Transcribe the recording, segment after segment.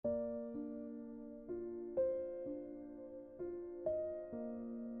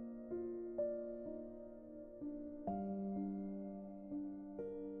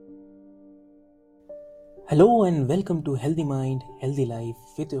Hello and welcome to Healthy Mind, Healthy Life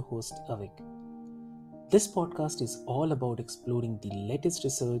with your host Avik. This podcast is all about exploring the latest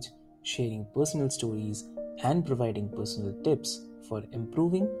research, sharing personal stories, and providing personal tips for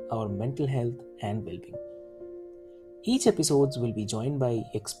improving our mental health and well-being. Each episode will be joined by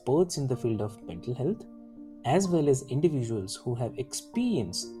experts in the field of mental health, as well as individuals who have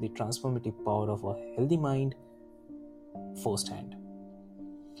experienced the transformative power of a healthy mind firsthand.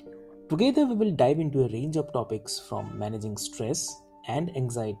 Together, we will dive into a range of topics from managing stress and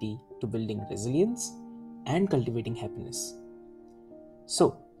anxiety to building resilience and cultivating happiness.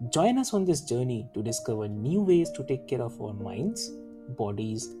 So, join us on this journey to discover new ways to take care of our minds,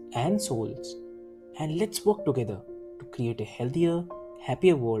 bodies, and souls. And let's work together to create a healthier,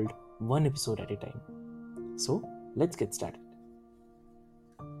 happier world one episode at a time. So, let's get started.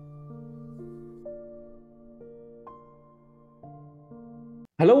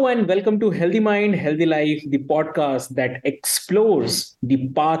 Hello and welcome to Healthy Mind, Healthy Life, the podcast that explores the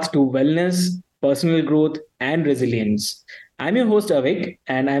path to wellness, personal growth, and resilience. I'm your host Avik,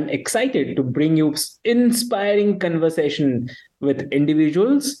 and I'm excited to bring you inspiring conversation with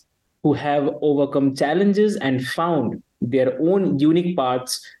individuals who have overcome challenges and found their own unique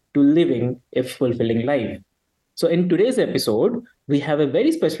paths to living a fulfilling life. So, in today's episode, we have a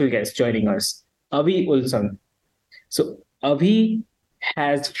very special guest joining us, Avi Ulsan. So, Avi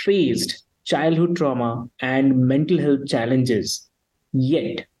has faced childhood trauma and mental health challenges,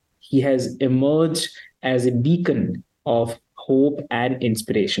 yet he has emerged as a beacon of hope and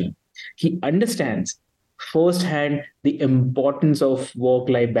inspiration. He understands firsthand the importance of work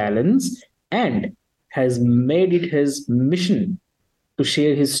life balance and has made it his mission to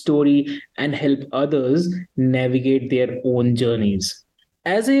share his story and help others navigate their own journeys.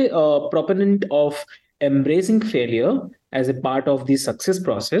 As a proponent of embracing failure as a part of the success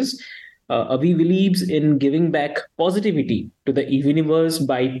process, Avi believes in giving back positivity to the universe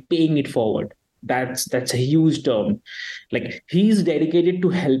by paying it forward. That's a huge term. Like he's dedicated to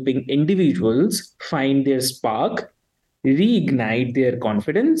helping individuals find their spark, reignite their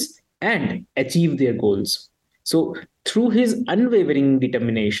confidence, and achieve their goals. So through his unwavering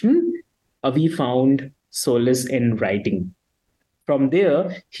determination, Avi found solace in writing. From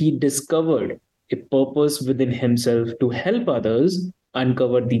there, he discovered a purpose within himself to help others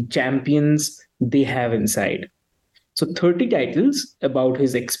uncover the champions they have inside. So, 30 titles about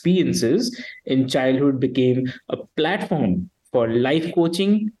his experiences in childhood became a platform for life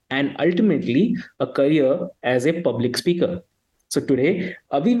coaching and ultimately a career as a public speaker. So, today,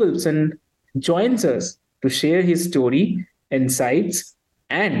 Avi Wilson joins us to share his story, insights,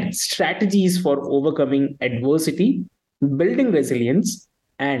 and strategies for overcoming adversity, building resilience,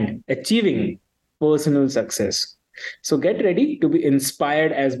 and achieving personal success. So get ready to be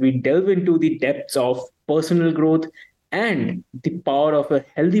inspired as we delve into the depths of personal growth and the power of a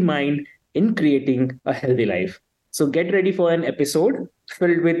healthy mind in creating a healthy life. So get ready for an episode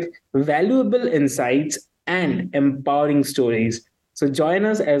filled with valuable insights and empowering stories. So join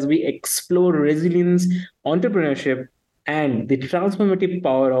us as we explore resilience, entrepreneurship, and the transformative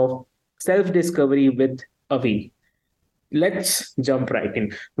power of self discovery with Avi. Let's jump right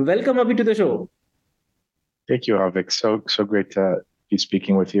in. Welcome, Avi, to the show. Thank you, Avik. So great to be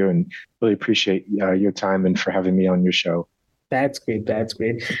speaking with you, and really appreciate your time and for having me on your show. That's great. That's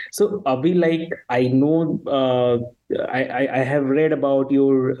great. So, Abhi, like I know, I have read about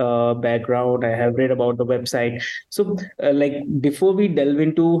your background. I have read about the website. So, like before we delve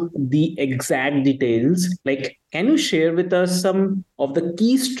into the exact details, like can you share with us some of the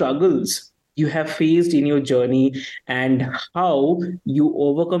key struggles you have faced in your journey and how you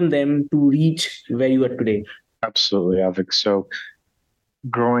overcome them to reach where you are today? Absolutely, Avik. So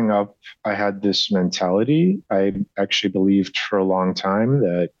growing up, I had this mentality. I actually believed for a long time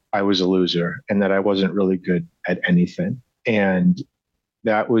that I was a loser and that I wasn't really good at anything. And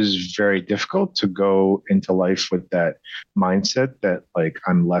that was very difficult to go into life with that mindset that like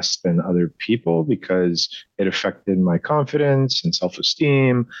I'm less than other people because it affected my confidence and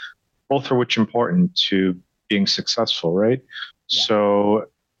self-esteem, both of which important to being successful, right? Yeah. So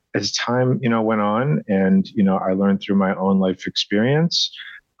as time, went on and, I learned through my own life experience,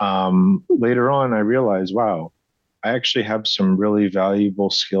 later on, I realized, wow, I actually have some really valuable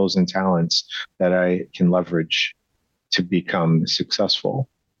skills and talents that I can leverage to become successful.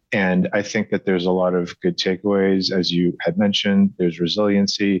 And I think that there's a lot of good takeaways, as you had mentioned. There's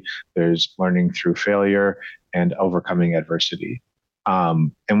resiliency, there's learning through failure, and overcoming adversity.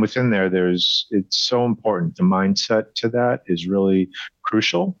 And within there, it's so important. The mindset to that is really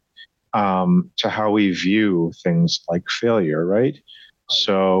crucial to how we view things like failure, right?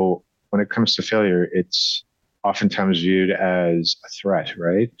 So when it comes to failure, it's oftentimes viewed as a threat,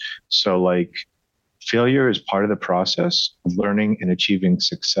 right? So like failure is part of the process of learning and achieving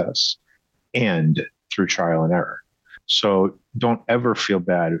success and through trial and error. So don't ever feel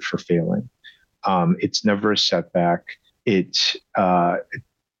bad for failing. It's never a setback. It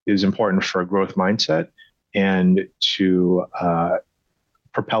is important for a growth mindset and to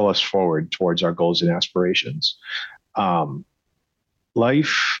propel us forward towards our goals and aspirations. Um,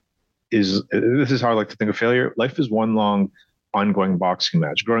 life is, this is how I like to think of failure. Life is one long ongoing boxing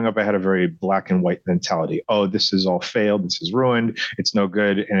match. Growing up, I had a very black and white mentality. Oh, this is all failed. This is ruined. It's no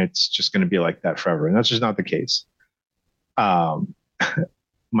good. And it's just going to be like that forever. And that's just not the case. Um,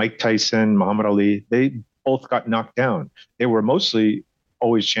 Mike Tyson, Muhammad Ali, they both got knocked down. They were mostly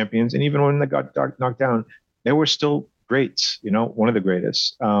always champions. And even when they got knocked down, they were still greats, one of the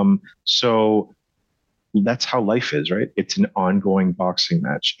greatest. So that's how life is, right? It's an ongoing boxing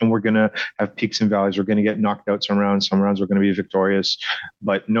match. And we're going to have peaks and valleys. We're going to get knocked out some rounds. Some rounds we're going to be victorious,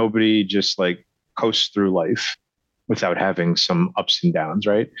 but nobody just like coasts through life without having some ups and downs,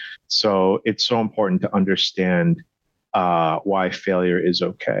 right? So it's so important to understand why failure is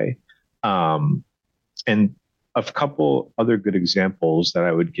okay. And a couple other good examples that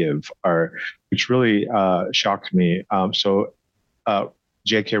I would give are, which really shocked me. Uh,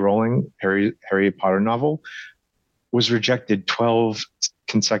 J.K. Rowling, Harry Potter novel, was rejected 12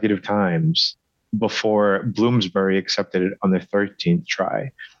 consecutive times before Bloomsbury accepted it on the 13th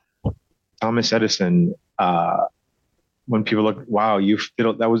try. Thomas Edison, when people look, wow, you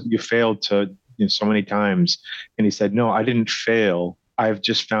failed to so many times, and he said, no, I didn't fail. I've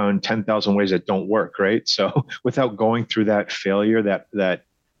just found 10,000 ways that don't work, right? So without going through that failure, that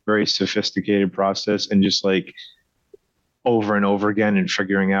very sophisticated process, and just like over and over again and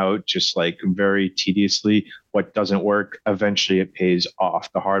figuring out just like very tediously what doesn't work, eventually it pays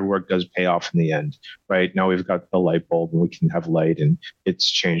off. The hard work does pay off in the end, right? Now we've got the light bulb and we can have light, and it's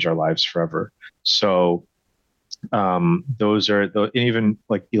changed our lives forever. So those are the, and even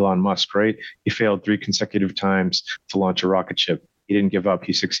like Elon Musk, right? He failed 3 consecutive times to launch a rocket ship. He didn't give up.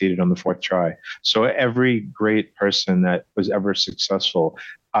 He succeeded on the 4th try. So every great person that was ever successful,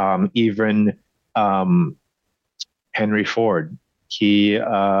 even Henry Ford, he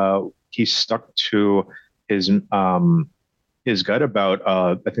stuck to his gut about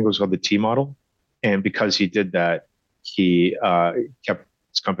I think it was called the T model, and because he did that, he kept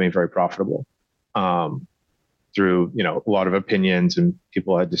his company very profitable. Through a lot of opinions and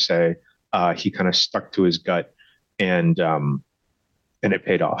people had to say, he kind of stuck to his gut, and it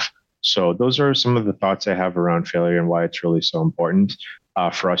paid off. So those are some of the thoughts I have around failure and why it's really so important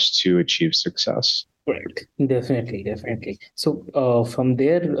for us to achieve success. Right. Definitely, definitely. So, from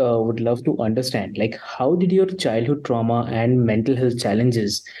there, would love to understand, like, how did your childhood trauma and mental health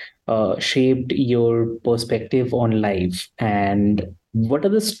challenges shaped your perspective on life, and what are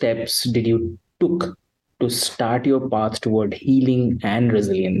the steps did you took to start your path toward healing and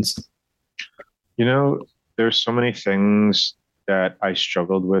resilience? There's so many things that I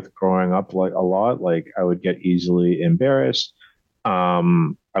struggled with growing up, like a lot. Like I would get easily embarrassed.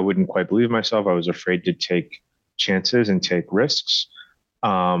 I wouldn't quite believe myself. I was afraid to take chances and take risks.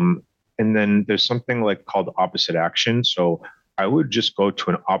 And then there's something like called opposite action. So I would just go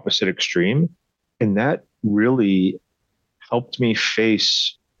to an opposite extreme, and that really helped me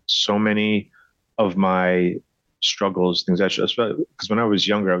face so many of my struggles, things because when I was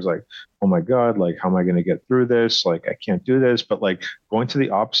younger, I was like, oh my God, like, how am I going to get through this? Like, I can't do this. But like going to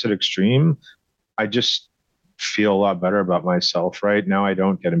the opposite extreme, I just feel a lot better about myself. Right now, I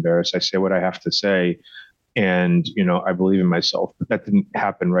don't get embarrassed. I say what I have to say, and I believe in myself. But that didn't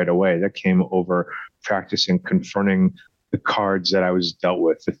happen right away. That came over practicing, confronting the cards that I was dealt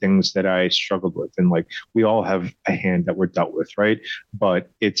with, the things that I struggled with. And like we all have a hand that we're dealt with, right? But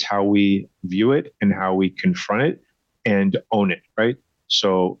it's how we view it and how we confront it and own it, right?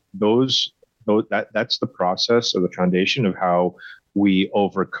 So that's the process or the foundation of how we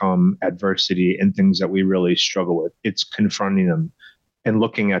overcome adversity and things that we really struggle with. It's confronting them and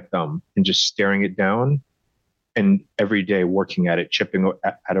looking at them and just staring it down, and every day working at it, chipping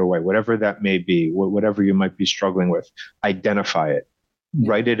at it away, whatever that may be, whatever you might be struggling with, identify it,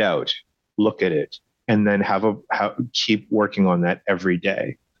 write it out, look at it, and then keep working on that every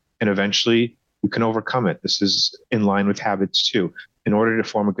day. And eventually you can overcome it. This is in line with habits too. In order to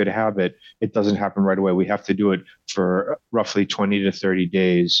form a good habit, it doesn't happen right away. We have to do it for roughly 20 to 30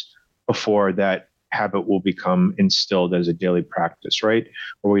 days before that habit will become instilled as a daily practice, right?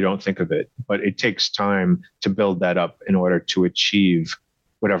 Or we don't think of it. But it takes time to build that up in order to achieve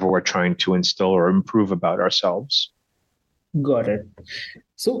whatever we're trying to instill or improve about ourselves. Got it.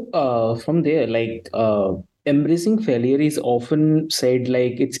 So, from there, embracing failure is often said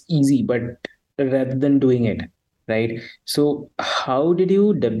like it's easy, but rather than doing it, right? So, how did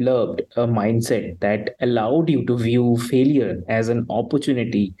you develop a mindset that allowed you to view failure as an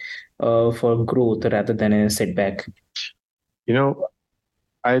opportunity for growth rather than a setback? You know,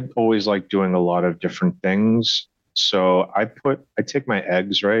 I always like doing a lot of different things. So I take my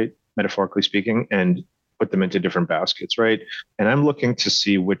eggs, right, metaphorically speaking, and put them into different baskets, right? And I'm looking to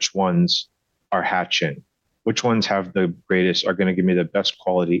see which ones are hatching, which ones have the greatest, are going to give me the best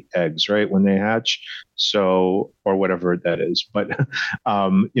quality eggs, right, when they hatch. So, or whatever that is. But,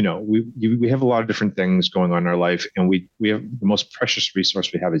 we have a lot of different things going on in our life, and we have the most precious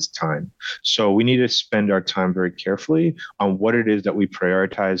resource we have is time. So we need to spend our time very carefully on what it is that we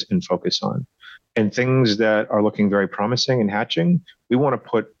prioritize and focus on. And things that are looking very promising and hatching, we want to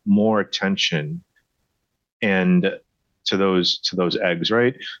put more attention and to those eggs,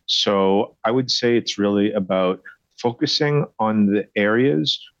 right? So I would say it's really about focusing on the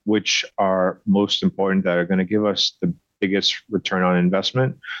areas which are most important that are going to give us the biggest return on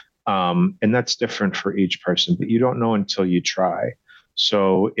investment. And that's different for each person, but you don't know until you try.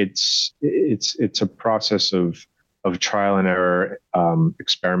 So it's a process of trial and error,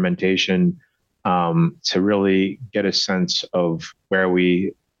 experimentation, to really get a sense of where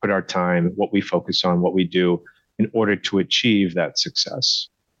we put our time, what we focus on, what we do in order to achieve that success.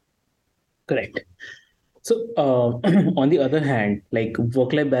 Correct. So, on the other hand, like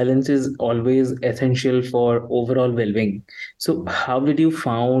work-life balance is always essential for overall well-being. So, how did you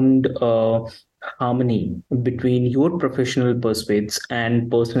found harmony between your professional pursuits and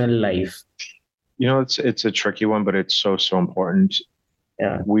personal life? It's a tricky one, but it's so important.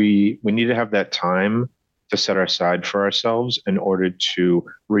 Yeah, We need to have that time to set aside for ourselves in order to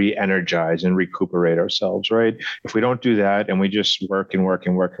re-energize and recuperate ourselves, right? If we don't do that and we just work and work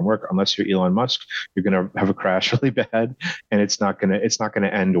and work and work, unless you're Elon Musk, you're gonna have a crash really bad, and it's not gonna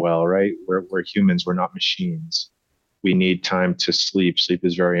end well, right? We're humans, we're not machines. We need time to sleep. Sleep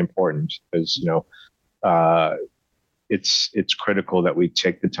is very important because uh, it's critical that we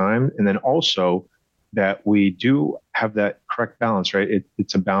take the time, and then also that we do have that correct balance, right?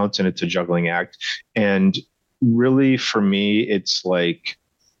 It's a balance and it's a juggling act. And really, for me, it's like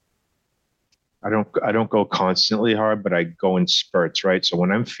I don't go constantly hard, but I go in spurts, right? So when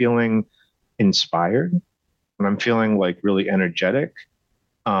I'm feeling inspired, when I'm feeling like really energetic,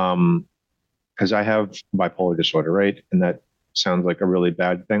 um, because I have bipolar disorder, right? And that sounds like a really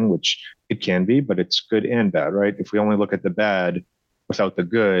bad thing, which it can be, but it's good and bad, right? If we only look at the bad without the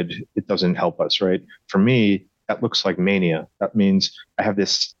good, it doesn't help us, right? For me, that looks like mania. That means I have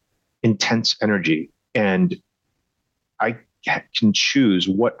this intense energy and I can choose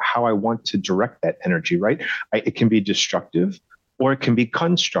how I want to direct that energy, right? It can be destructive or it can be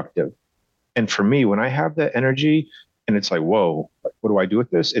constructive. And for me, when I have that energy and it's like, whoa, what do I do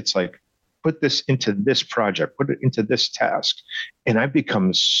with this? It's like, put this into this project, put it into this task. And I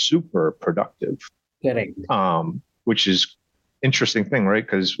become super productive, correct. which is interesting thing, right?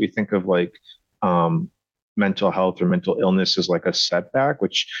 Because we think of like mental health or mental illness as like a setback,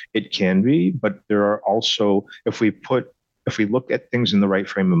 which it can be, but there are also, if we look at things in the right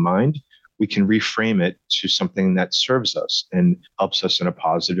frame of mind, we can reframe it to something that serves us and helps us in a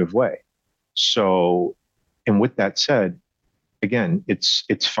positive way. So, and with that said, again, it's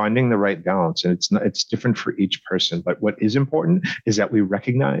finding the right balance, and it's different for each person. But what is important is that we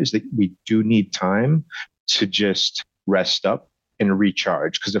recognize that we do need time to just rest up and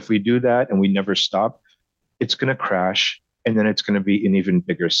recharge. Because if we do that and we never stop, it's going to crash, and then it's going to be an even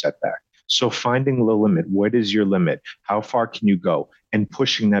bigger setback. So finding the limit, what is your limit? How far can you go? And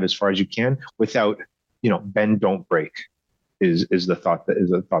pushing that as far as you can without, bend, don't break is the thought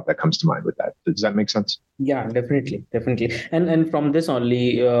that comes to mind with that. Does that make sense? Yeah, definitely, definitely. And from this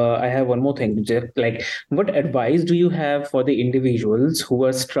only, I have one more thing. Just like, what advice do you have for the individuals who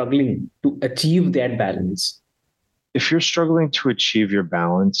are struggling to achieve that balance? If you're struggling to achieve your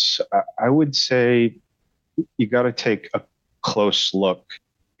balance, I would say you got to take a close look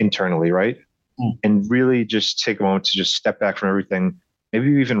internally, right? Mm. And really just take a moment to just step back from everything. Maybe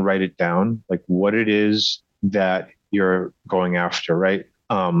you even write it down, like what it is that you're going after, right?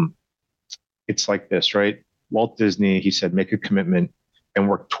 It's like this, right? Walt Disney, he said, make a commitment and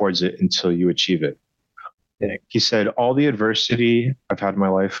work towards it until you achieve it. Correct. He said, all the adversity I've had in my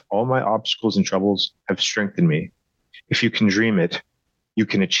life, all my obstacles and troubles have strengthened me. If you can dream it, you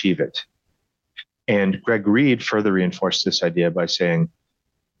can achieve it. And Greg Reed further reinforced this idea by saying,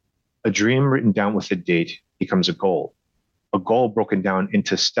 a dream written down with a date becomes a goal. A goal broken down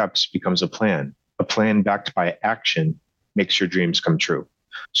into steps becomes a plan. A plan backed by action makes your dreams come true.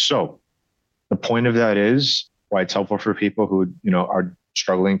 So the point of that is why it's helpful for people who, are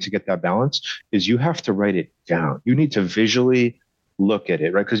struggling to get that balance is you have to write it down. You need to visually look at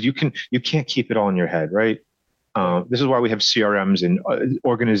it, right? Because you can't keep it all in your head, right? This is why we have CRMs and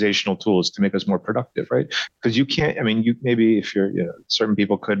organizational tools to make us more productive, right? Because you can't, I mean, you maybe if you're, certain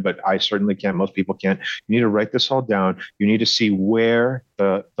people could, but I certainly can't. Most people can't. You need to write this all down. You need to see where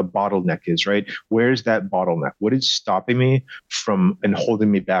the bottleneck is, right? Where's that bottleneck? What is stopping me from and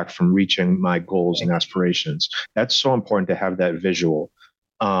holding me back from reaching my goals and aspirations? That's so important to have that visual.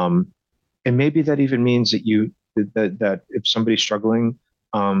 And maybe that even means that if somebody's struggling,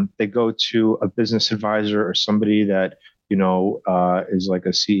 they go to a business advisor or somebody that is like a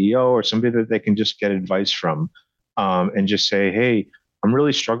CEO or somebody that they can just get advice from, and just say, "Hey, I'm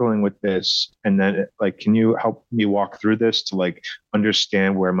really struggling with this," and then like, can you help me walk through this to like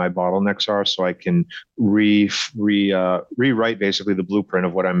understand where my bottlenecks are, so I can rewrite basically the blueprint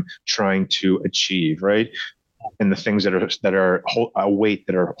of what I'm trying to achieve, right? And the things that are a weight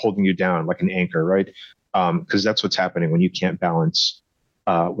that are holding you down, like an anchor, right? Because that's what's happening when you can't balance,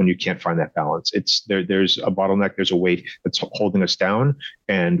 when you can't find that balance. It's there. There's a bottleneck. There's a weight that's holding us down,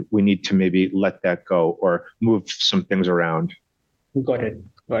 and we need to maybe let that go or move some things around. Got it.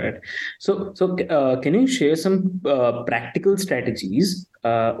 Got it. Can you share some practical strategies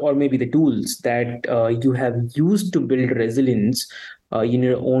or maybe the tools that you have used to build resilience in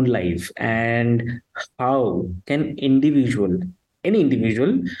your own life, and how can any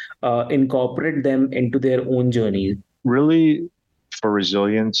individual, incorporate them into their own journey? Really, for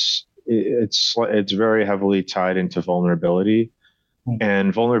resilience, it's very heavily tied into vulnerability,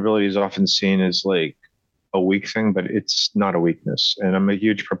 and vulnerability is often seen as like a weak thing, but it's not a weakness. And I'm a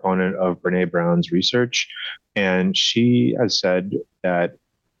huge proponent of Brene Brown's research. And she has said that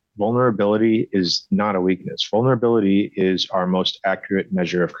vulnerability is not a weakness. Vulnerability is our most accurate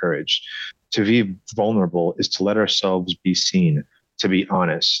measure of courage. To be vulnerable is to let ourselves be seen, to be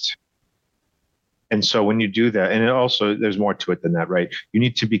honest. And so when you do that, and it also, there's more to it than that, right? You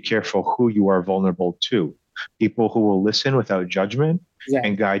need to be careful who you are vulnerable to. People who will listen without judgment and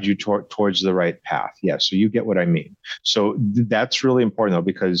Exactly. guide you towards the right path. Yeah, so you get what I mean. So that's really important though,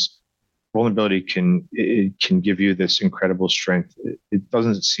 because vulnerability can give you this incredible strength. It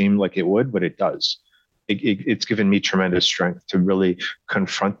doesn't seem like it would, but it does. It's given me tremendous strength to really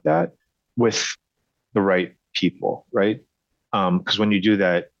confront that with the right people, right? Because when you do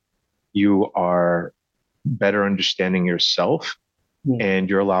that, you are better understanding yourself Hmm. and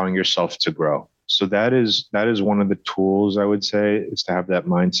you're allowing yourself to grow. So that is one of the tools I would say, is to have that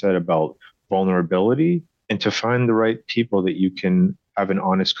mindset about vulnerability and to find the right people that you can have an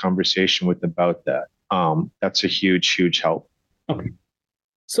honest conversation with about that. That's a huge, huge help. Okay.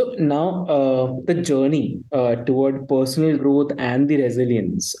 So now, the journey toward personal growth and the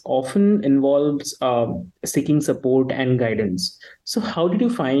resilience often involves seeking support and guidance. So, how did you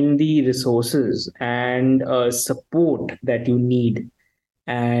find the resources and support that you need?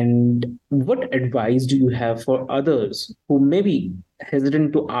 And what advice do you have for others who may be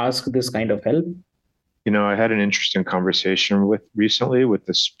hesitant to ask this kind of help? I had an interesting conversation with recently with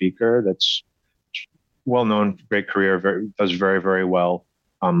the speaker that's well known, great career, does very, very well.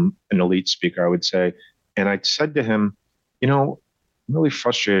 An elite speaker, I would say. And I said to him, I'm really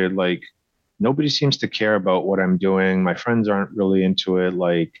frustrated. Like, nobody seems to care about what I'm doing. My friends aren't really into it.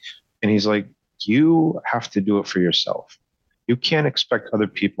 Like, and he's like, you have to do it for yourself. You can't expect other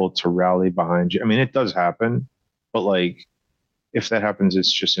people to rally behind you. I mean, it does happen, but like, if that happens,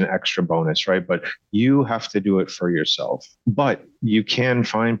 it's just an extra bonus, right? But you have to do it for yourself. But you can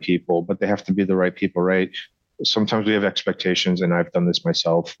find people, but they have to be the right people, right? Sometimes we have expectations, and I've done this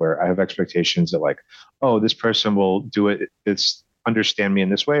myself where I have expectations that like, oh, this person will do it's understand me in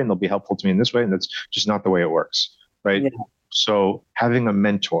this way and they'll be helpful to me in this way. And that's just not the way it works, right? Yeah. So having a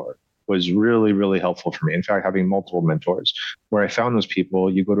mentor was really, really helpful for me. In fact, having multiple mentors where I found those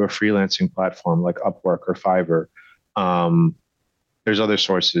people, you go to a freelancing platform like Upwork or Fiverr. Um, there's other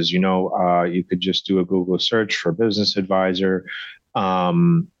sources, you could just do a Google search for business advisor,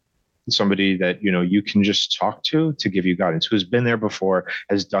 somebody that, you can just talk to give you guidance, who's been there before,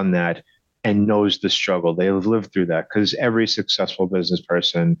 has done that, and knows the struggle. They have lived through that because every successful business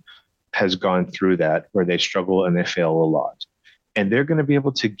person has gone through that where they struggle and they fail a lot. And they're going to be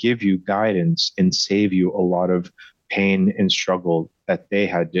able to give you guidance and save you a lot of pain and struggle that they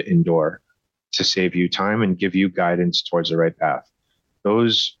had to endure to save you time and give you guidance towards the right path.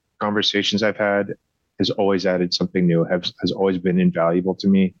 Those conversations I've had has always added something new, has always been invaluable to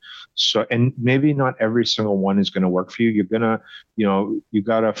me. So, and maybe not every single one is going to work for you. You're going to, you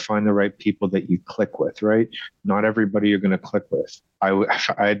got to find the right people that you click with, right? Not everybody you're going to click with. I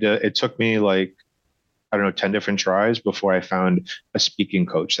had to, it took me like, I don't know, 10 different tries before I found a speaking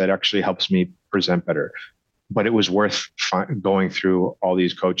coach that actually helps me present better. But it was worth going through all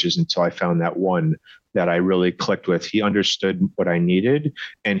these coaches until I found that one that I really clicked with. He understood what I needed,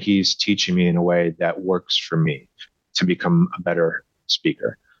 and he's teaching me in a way that works for me to become a better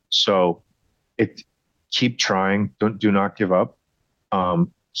speaker. So it keep trying. Do not give up.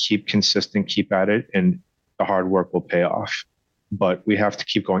 Keep consistent, keep at it, and the hard work will pay off. But we have to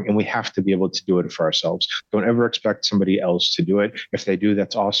keep going, and we have to be able to do it for ourselves. Don't ever expect somebody else to do it. If they do,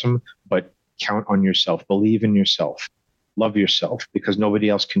 that's awesome. But count on yourself. Believe in yourself. Love yourself, because nobody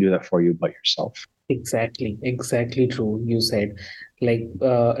else can do that for you but yourself. Exactly true. You said, like,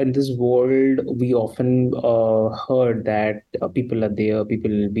 in this world, we often heard that people are there, people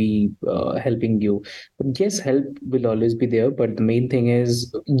will be helping you. But yes, help will always be there. But the main thing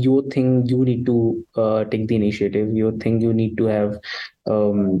is, you think you need to take the initiative. You think you need to have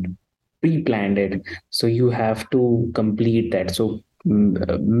pre-planned it. So you have to complete that. So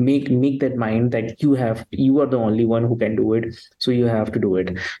make that mind that you are the only one who can do it, so you have to do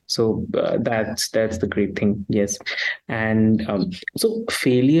it. So that's the great thing. Yes. And so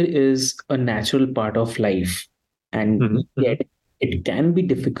failure is a natural part of life, and Mm-hmm, mm-hmm. yet it can be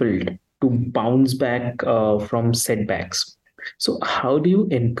difficult to bounce back from setbacks. So how do you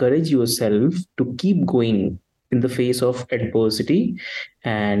encourage yourself to keep going in the face of adversity,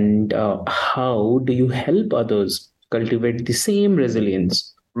 and how do you help others cultivate the same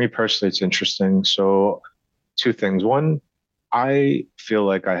resilience? For me personally, it's interesting. So, two things. One, I feel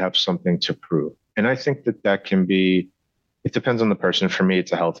like I have something to prove. And I think that that can be, it depends on the person. For me,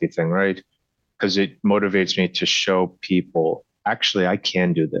 it's a healthy thing, right? Because it motivates me to show people, actually, I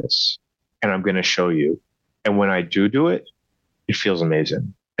can do this and I'm going to show you. And when I do it, it feels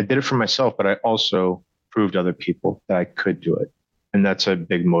amazing. I did it for myself, but I also proved other people that I could do it. And that's a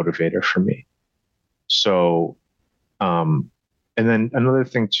big motivator for me. So, um, and then another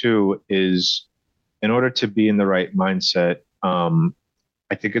thing too is, in order to be in the right mindset,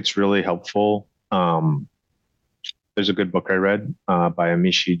 I think it's really helpful. There's a good book I read by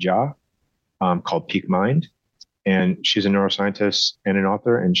Amishi Jha called Peak Mind. And she's a neuroscientist and an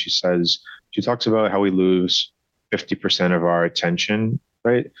author. And she talks about how we lose 50% of our attention,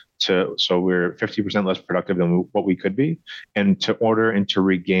 right? So we're 50% less productive than what we could be. And to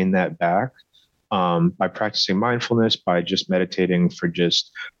regain that back, by practicing mindfulness, by just meditating for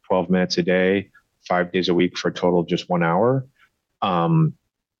just 12 minutes a day, 5 days a week for a total of just 1 hour, um,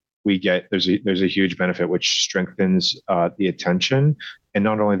 there's a huge benefit which strengthens the attention, and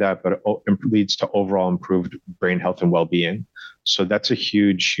not only that, but it leads to overall improved brain health and well-being. So that's a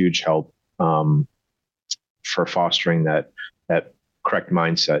huge help for fostering that correct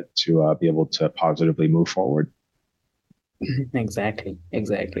mindset to be able to positively move forward. Exactly.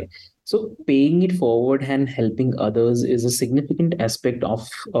 So paying it forward and helping others is a significant aspect of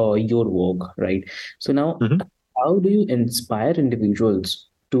your work, right? So now, Mm-hmm. how do you inspire individuals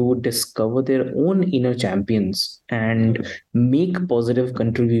to discover their own inner champions and make positive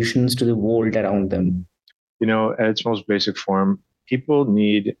contributions to the world around them? At its most basic form, people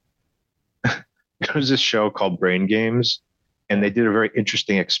need. There was this show called Brain Games, and they did a very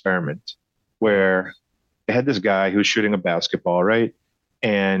interesting experiment where they had this guy who was shooting a basketball, right?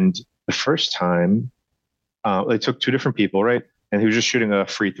 And the first time, they took two different people, right? And he was just shooting a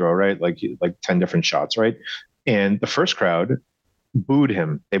free throw, right? Like 10 different shots, right? And the first crowd booed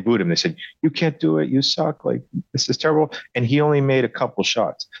him. They booed him. They said, "You can't do it. You suck. Like, this is terrible." And he only made a couple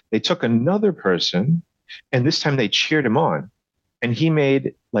shots. They took another person, and this time they cheered him on, and he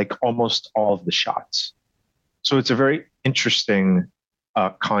made like almost all of the shots. So it's a very interesting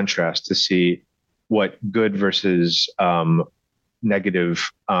contrast to see what good versus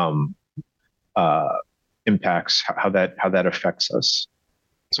negative uh, impacts, how that affects us.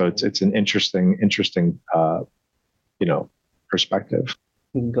 So it's an interesting you know perspective.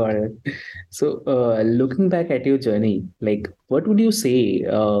 Got it. So, looking back at your journey, like, what would you say,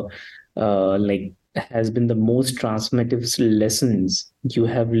 like, has been the most transformative lessons you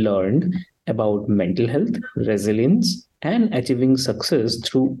have learned about mental health, resilience, and achieving success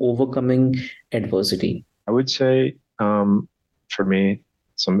through overcoming adversity? I would say, for me,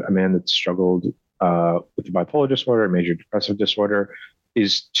 a man that struggled with bipolar disorder, major depressive disorder,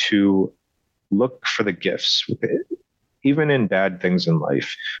 is to look for the gifts with it. even in bad things in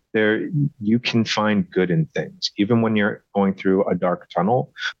life, there you can find good in things. Even when you're going through a dark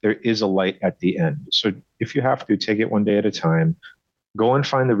tunnel, there is a light at the end. So if you have to, take it one day at a time. Go and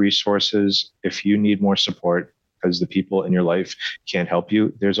find the resources. If you need more support because the people in your life can't help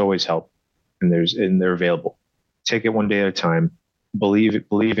you, there's always help, and they're available. Take it one day at a time. Believe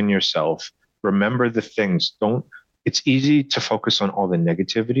in yourself. Remember the things. Don't It's easy to focus on all the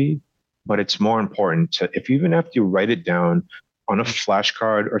negativity, but it's more important to, if you even have to write it down on a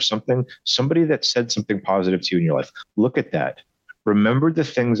flashcard or something, somebody that said something positive to you in your life, look at that. Remember the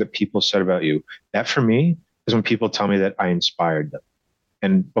things that people said about you. That for me is when people tell me that I inspired them.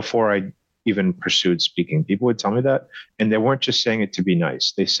 And before I even pursued speaking, people would tell me that, and they weren't just saying it to be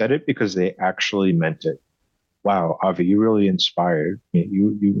nice. They said it because they actually meant it. Wow, Avi, you really inspired me.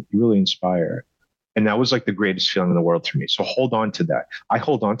 You really inspire. And that was like the greatest feeling in the world for me. So hold on to that. I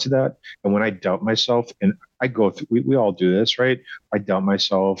hold on to that. And when I doubt myself, and I go through, we all do this, right? I doubt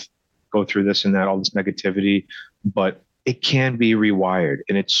myself, go through this and that, all this negativity, but it can be rewired.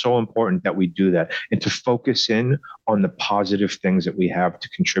 And it's so important that we do that and to focus in on the positive things that we have to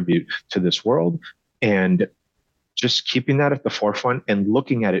contribute to this world. And just keeping that at the forefront and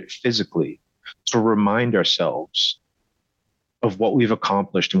looking at it physically to remind ourselves of what we've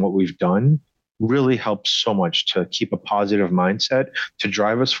accomplished and what we've done really helps so much to keep a positive mindset to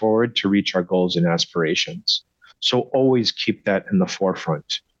drive us forward to reach our goals and aspirations. So always keep that in the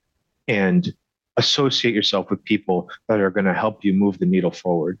forefront and associate yourself with people that are going to help you move the needle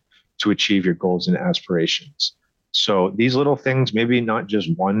forward to achieve your goals and aspirations. So these little things, maybe not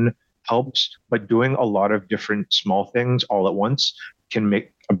just one helps, but doing a lot of different small things all at once can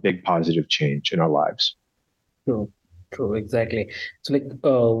make a big positive change in our lives. True, true, exactly. So, like,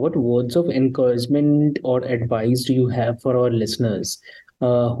 what words of encouragement or advice do you have for our listeners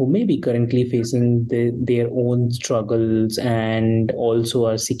who may be currently facing their own struggles and also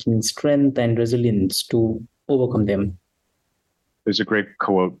are seeking strength and resilience to overcome them? There's a great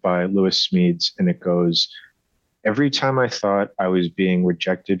quote by Lewis Smedes, and it goes, "Every time I thought I was being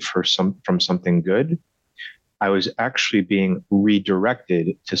rejected from something good, I was actually being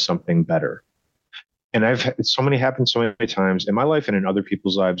redirected to something better." And I've had so many happen so many times in my life and in other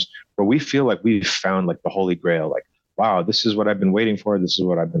people's lives where we feel like we've found like the holy grail, like, wow, this is what I've been waiting for. This is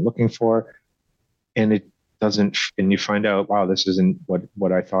what I've been looking for. And it doesn't, and you find out, wow, this isn't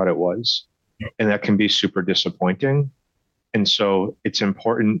what I thought it was. And that can be super disappointing. And so it's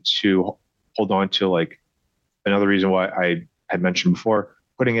important to hold on to, like, another reason why I had mentioned before,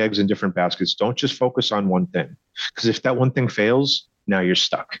 putting eggs in different baskets. Don't just focus on one thing, because if that one thing fails, now you're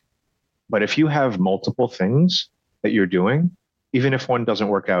stuck. But if you have multiple things that you're doing, even if one doesn't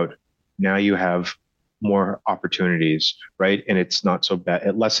work out, now you have more opportunities, right? And it's not so bad.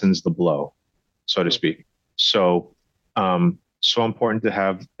 It lessens the blow, so to speak. So, so important to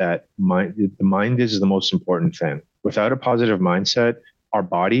have that mind. The mind is the most important thing. Without a positive mindset, our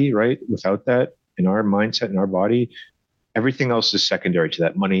body, right? Without that, in our mindset, in our body, everything else is secondary to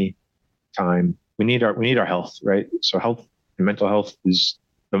that. Money, time. We need our health, right? So health and mental health is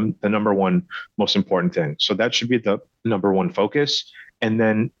the number one most important thing. So that should be the number one focus. And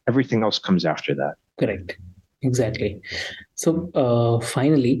then everything else comes after that. Correct. Exactly. So,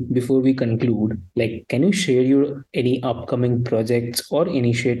 finally, before we conclude, like, can you share your any upcoming projects or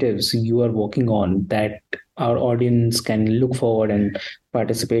initiatives you are working on that our audience can look forward and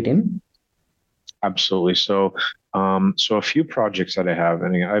participate in? Absolutely. So a few projects that I have,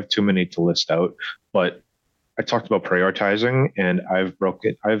 and I have too many to list out, but I talked about prioritizing, and I've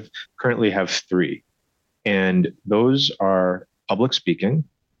currently have three, and those are public speaking,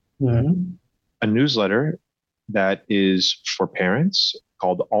 Mhm. a newsletter that is for parents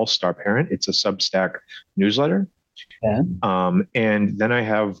called All Star Parent. It's a Substack newsletter. Yeah. And then I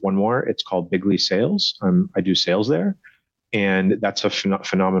have one more. It's called Bigly Sales. I do sales there, and that's a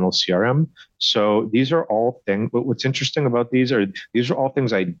phenomenal CRM. So these are all things. But what's interesting about these are all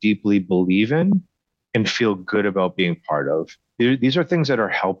things I deeply believe in and feel good about being part of. These are things that are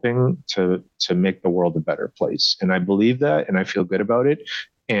helping to make the world a better place, and I believe that, and I feel good about it.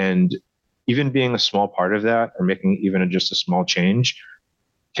 And even being a small part of that, or making even just a small change,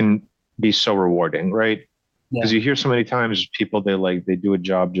 can be so rewarding, right? Because Yeah. you hear so many times people, they do a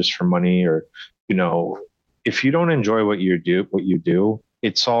job just for money, or you know if you don't enjoy what you do,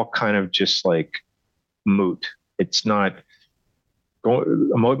 it's all kind of just like moot. It's not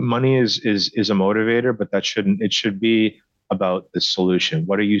money is a motivator, but it should be about the solution.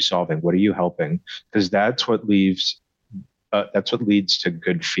 What are you solving? What are you helping? Because that's what leads to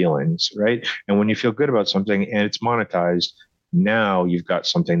good feelings, right? And when you feel good about something and it's monetized, now you've got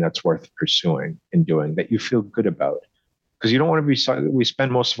something that's worth pursuing and doing that you feel good about. because you don't want to be, we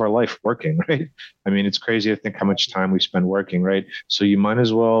spend most of our life working, right? I mean, it's crazy to think how much time we spend working, right? So you might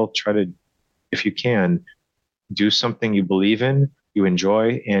as well try to, if you can, do something you believe in, you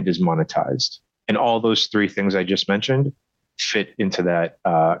enjoy, and is monetized. And all those three things I just mentioned fit into that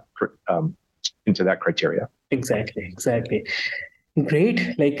criteria. Exactly, exactly.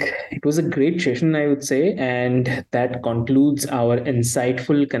 Great. Like it was a great session, I would say. And that concludes our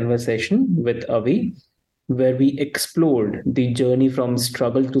insightful conversation with Avi, where we explored the journey from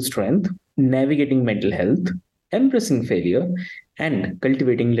struggle to strength, navigating mental health, embracing failure, and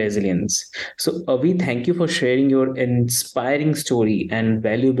cultivating resilience. So, Avi, thank you for sharing your inspiring story and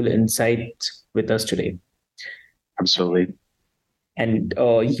valuable insights with us today. Absolutely. And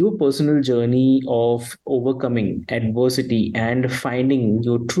your personal journey of overcoming adversity and finding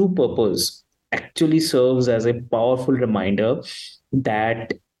your true purpose actually serves as a powerful reminder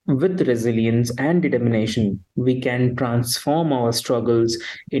that with resilience and determination, we can transform our struggles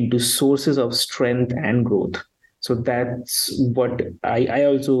into sources of strength and growth. So that's what I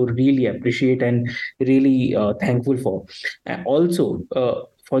also really appreciate and really thankful for. Also,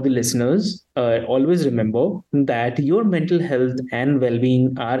 for the listeners, always remember that your mental health and well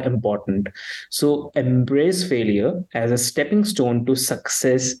being are important. So embrace failure as a stepping stone to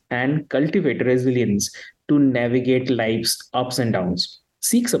success and cultivate resilience to navigate life's ups and downs.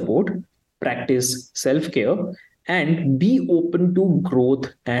 Seek support, practice self care, and be open to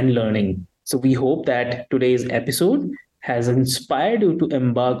growth and learning. So, we hope that today's episode has inspired you to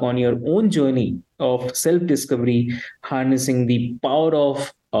embark on your own journey of self discovery, harnessing the power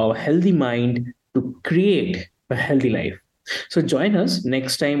of a healthy mind to create a healthy life. So, join us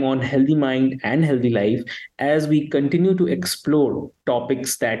next time on Healthy Mind and Healthy Life as we continue to explore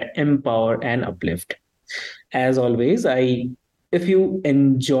topics that empower and uplift. As always, I if you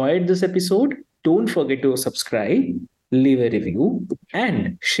enjoyed this episode, don't forget to subscribe, leave a review,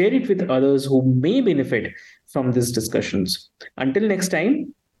 and share it with others who may benefit from these discussions. Until next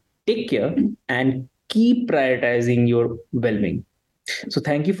time, take care and keep prioritizing your well-being. So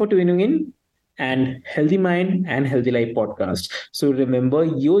thank you for tuning in and Healthy Mind and Healthy Life podcast. So remember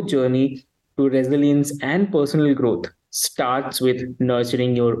your journey to resilience and personal growth starts with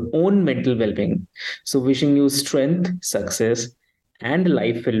nurturing your own mental well-being. So wishing you strength, success, and a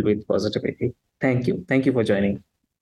life filled with positivity. Thank you. Thank you for joining.